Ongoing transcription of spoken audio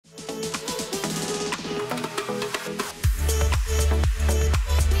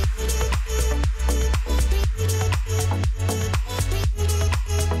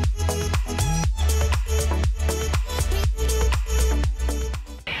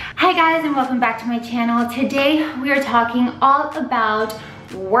Hi guys, and welcome back to my channel. Today we are talking all about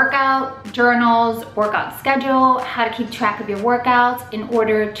workout journals, workout schedule, how to keep track of your workouts in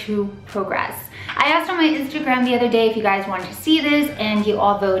order to progress. I asked on my Instagram the other day if you guys wanted to see this and you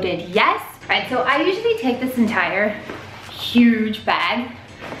all voted yes. Right, so I usually take this entire huge bag,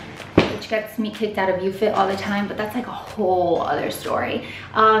 which gets me kicked out of UFit all the time, but that's like a whole other story.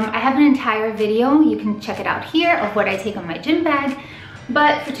 I have an entire video, you can check it out here, of what I take on my gym bag.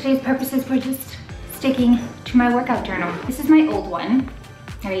 But for today's purposes, we're just sticking to my workout journal. This is my old one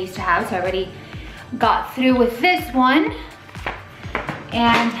that I used to have, so I already got through with this one.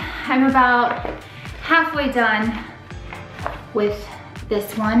 And I'm about halfway done with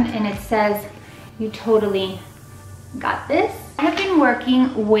this one, and it says, "You totally got this." I have been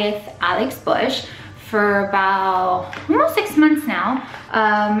working with Alex Bush for about almost 6 months now.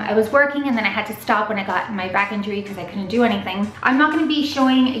 I was working and then I had to stop when I got my back injury because I couldn't do anything. I'm not gonna be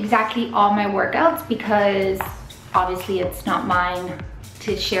showing exactly all my workouts because obviously it's not mine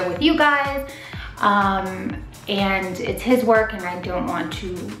to share with you guys. And it's his work and I don't want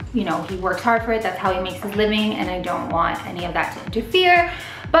to, you know, he works hard for it, that's how he makes his living, and I don't want any of that to interfere.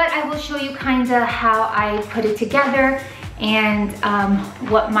 But I will show you kinda how I put it together and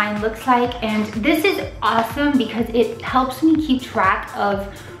what mine looks like. And this is awesome because it helps me keep track of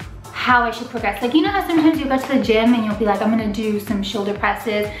how I should progress. Like, you know how sometimes you go to the gym and you'll be like, I'm gonna do some shoulder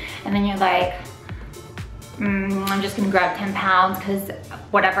presses, and then you're like, I'm just gonna grab 10 pounds because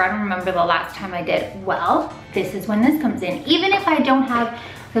whatever, I don't remember the last time I did. Well, this is when this comes in. Even if I don't have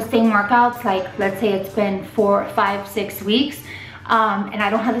the same workouts, like let's say it's been 4, 5, 6 weeks, and I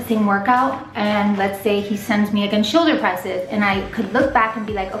don't have the same workout, and let's say he sends me again shoulder presses, and I could look back and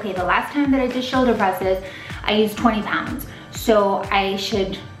be like, okay, the last time that I did shoulder presses, I used 20 pounds. So I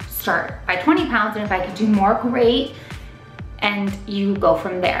should start by 20 pounds, and if I could do more, great, and you go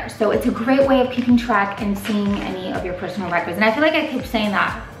from there. So it's a great way of keeping track and seeing any of your personal records. And I feel like I keep saying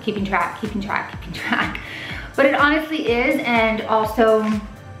that, keeping track, keeping track, keeping track. But it honestly is, and also,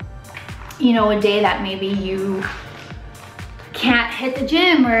 you know, a day that maybe you can't hit the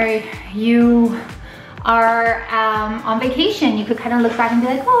gym or you are on vacation, you could kind of look back and be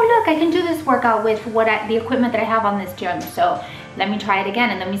like, oh look, I can do this workout with the equipment that I have on this gym, so let me try it again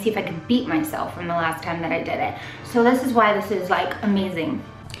and let me see if I can beat myself from the last time that I did it. So this is why this is like amazing.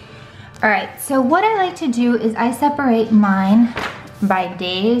 All right, so what I like to do is I separate mine by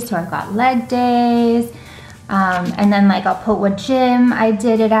days. So I've got leg days, and then like I'll put what gym I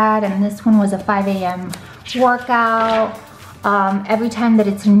did it at, and this one was a 5 a.m. workout. Every time that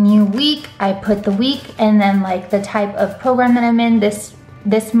it's a new week, I put the week and then like the type of program that I'm in.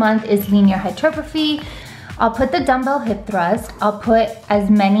 This month is linear hypertrophy. I'll put the dumbbell hip thrust. I'll put as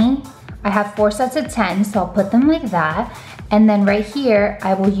many, I have 4 sets of 10, so I'll put them like that. And then right here,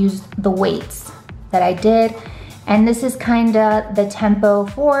 I will use the weights that I did. And this is kinda the tempo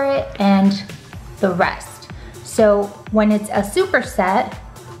for it and the rest. So when it's a superset,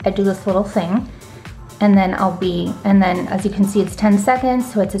 I do this little thing. And then and then as you can see, it's 10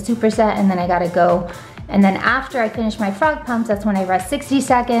 seconds, so it's a superset, and then I gotta go. And then after I finish my frog pumps, that's when I rest 60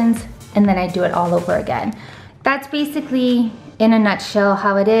 seconds, and then I do it all over again. That's basically, in a nutshell,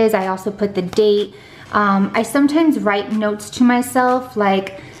 how it is. I also put the date. I sometimes write notes to myself,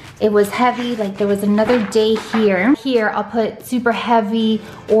 like it was heavy, like there was another day here. Here, I'll put super heavy,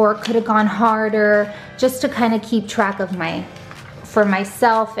 or could have gone harder, just to kind of keep track of for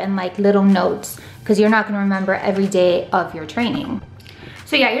myself, and like little notes, because you're not gonna remember every day of your training.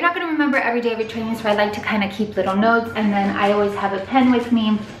 So yeah, you're not gonna remember every day of your training, so I like to kind of keep little notes, and then I always have a pen with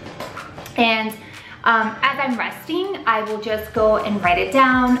me. And as I'm resting, I will just go and write it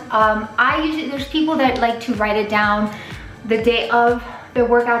down. There's people that like to write it down the day of their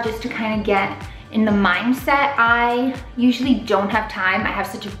workout just to kind of get in the mindset. I usually don't have time. I have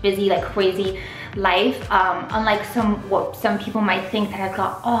such a busy, like crazy life. Unlike what some people might think that I've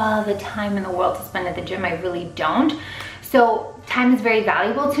got all the time in the world to spend at the gym, I really don't. So time is very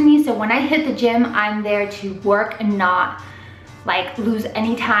valuable to me. So when I hit the gym, I'm there to work and not like lose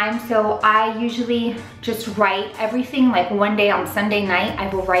any time. So I usually just write everything. Like one day on Sunday night, I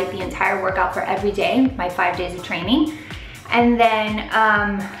will write the entire workout for every day, my 5 days of training. And then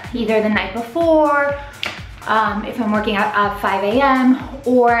either the night before, if I'm working out at 5 a.m.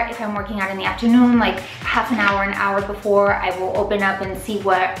 or if I'm working out in the afternoon, like half an hour before, I will open up and see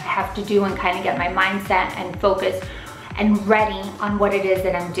what I have to do and kind of get my mindset and focus and ready on what it is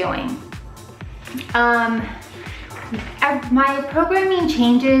that I'm doing. My programming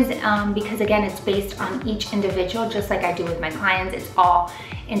changes because again, it's based on each individual, just like I do with my clients. It's all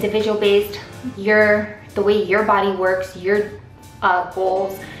individual based. The way your body works, your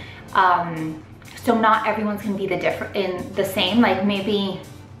goals, So not everyone's gonna be the same. Like maybe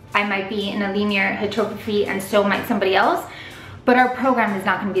I might be in a linear hypertrophy and so might somebody else, but our program is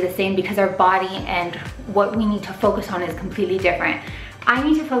not gonna be the same because our body and what we need to focus on is completely different. I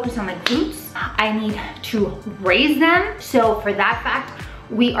need to focus on my glutes. I need to raise them. So for that fact,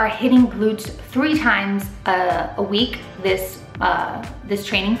 we are hitting glutes 3 times a week this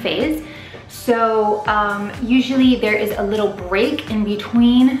training phase. So usually there is a little break in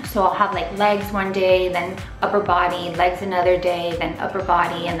between. So I'll have like legs one day, then upper body, legs another day, then upper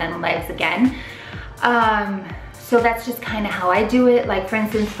body, and then legs again. So that's just kind of how I do it. Like for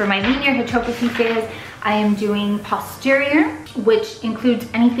instance, for my linear hypertrophy phase, I am doing posterior, which includes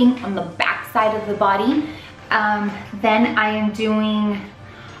anything on the back side of the body. Then I am doing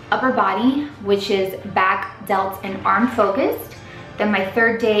upper body, which is back, delts, and arm focused. Then my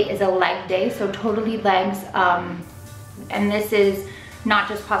 3rd day is a leg day, so totally legs. And this is not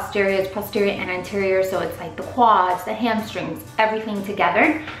just posterior, it's posterior and anterior, so it's like the quads, the hamstrings, everything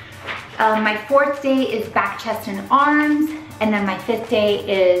together. My 4th day is back, chest, and arms. And then my 5th day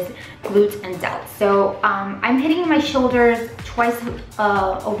is glutes and delts. So I'm hitting my shoulders twice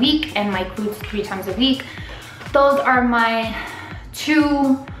a week and my glutes 3 times a week. Those are my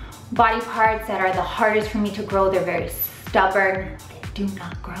 2 body parts that are the hardest for me to grow. They're very stubborn. They do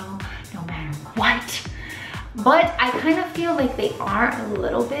not grow no matter what. But I kind of feel like they are a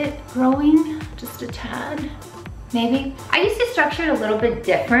little bit growing, just a tad, maybe. I used to structure it a little bit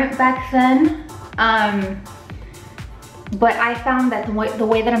different back then. But I found that the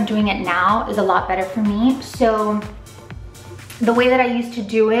way that I'm doing it now is a lot better for me. So the way that I used to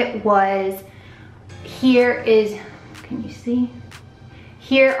do it was, here is, can you see?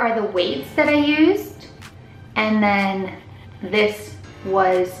 Here are the weights that I used. And then this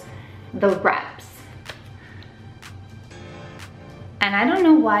was the reps. And I don't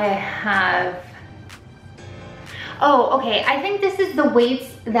know why I have, oh, okay. I think this is the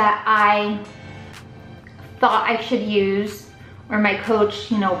weights that I thought I should use, or my coach,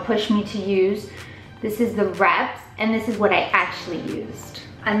 you know, pushed me to use. This is the reps, and this is what I actually used.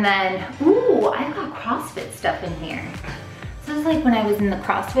 And then, ooh, I've got CrossFit stuff in here. This is like when I was in the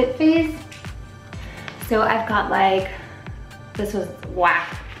CrossFit phase. So I've got like, this was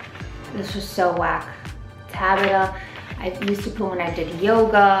whack. This was so whack. Tabata, I used to put when I did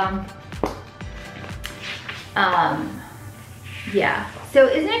yoga. Yeah, so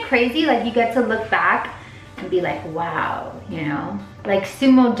isn't it crazy? Like you get to look back and be like, wow, you know? Like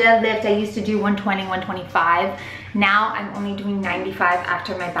sumo deadlift, I used to do 120, 125. Now I'm only doing 95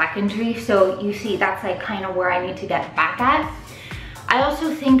 after my back injury. So you see, that's like kind of where I need to get back at. I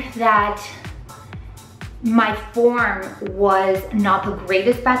also think that my form was not the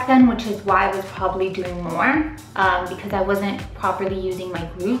greatest back then, which is why I was probably doing more, because I wasn't properly using my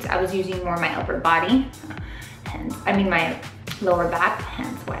glutes. I was using more my upper body, hence, I mean my lower back,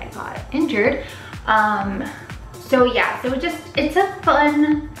 hence why I got injured. So yeah, so it's a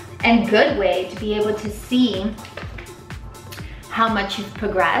fun and good way to be able to see how much you've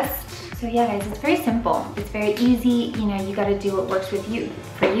progressed. So yeah guys, it's very simple. It's very easy. You know, you gotta do what works with you.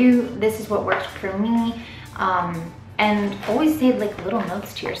 For you, this is what works for me. And always say like little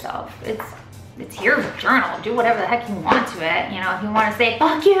notes to yourself. It's your journal. Do whatever the heck you want to it. You know, if you wanna say,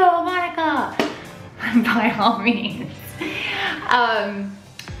 fuck you, Monica, by all means.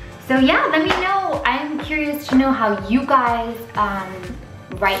 So yeah, let me know. I'm curious to know how you guys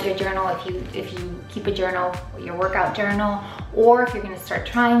write your journal, if you keep a journal, your workout journal, or if you're gonna start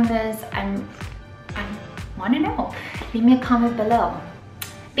trying this. I wanna know. Leave me a comment below.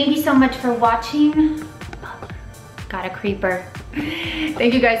 Thank you so much for watching. Got a creeper.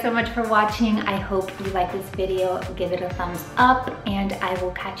 Thank you guys so much for watching. I hope you like this video. Give it a thumbs up, and I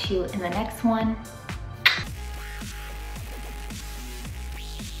will catch you in the next one.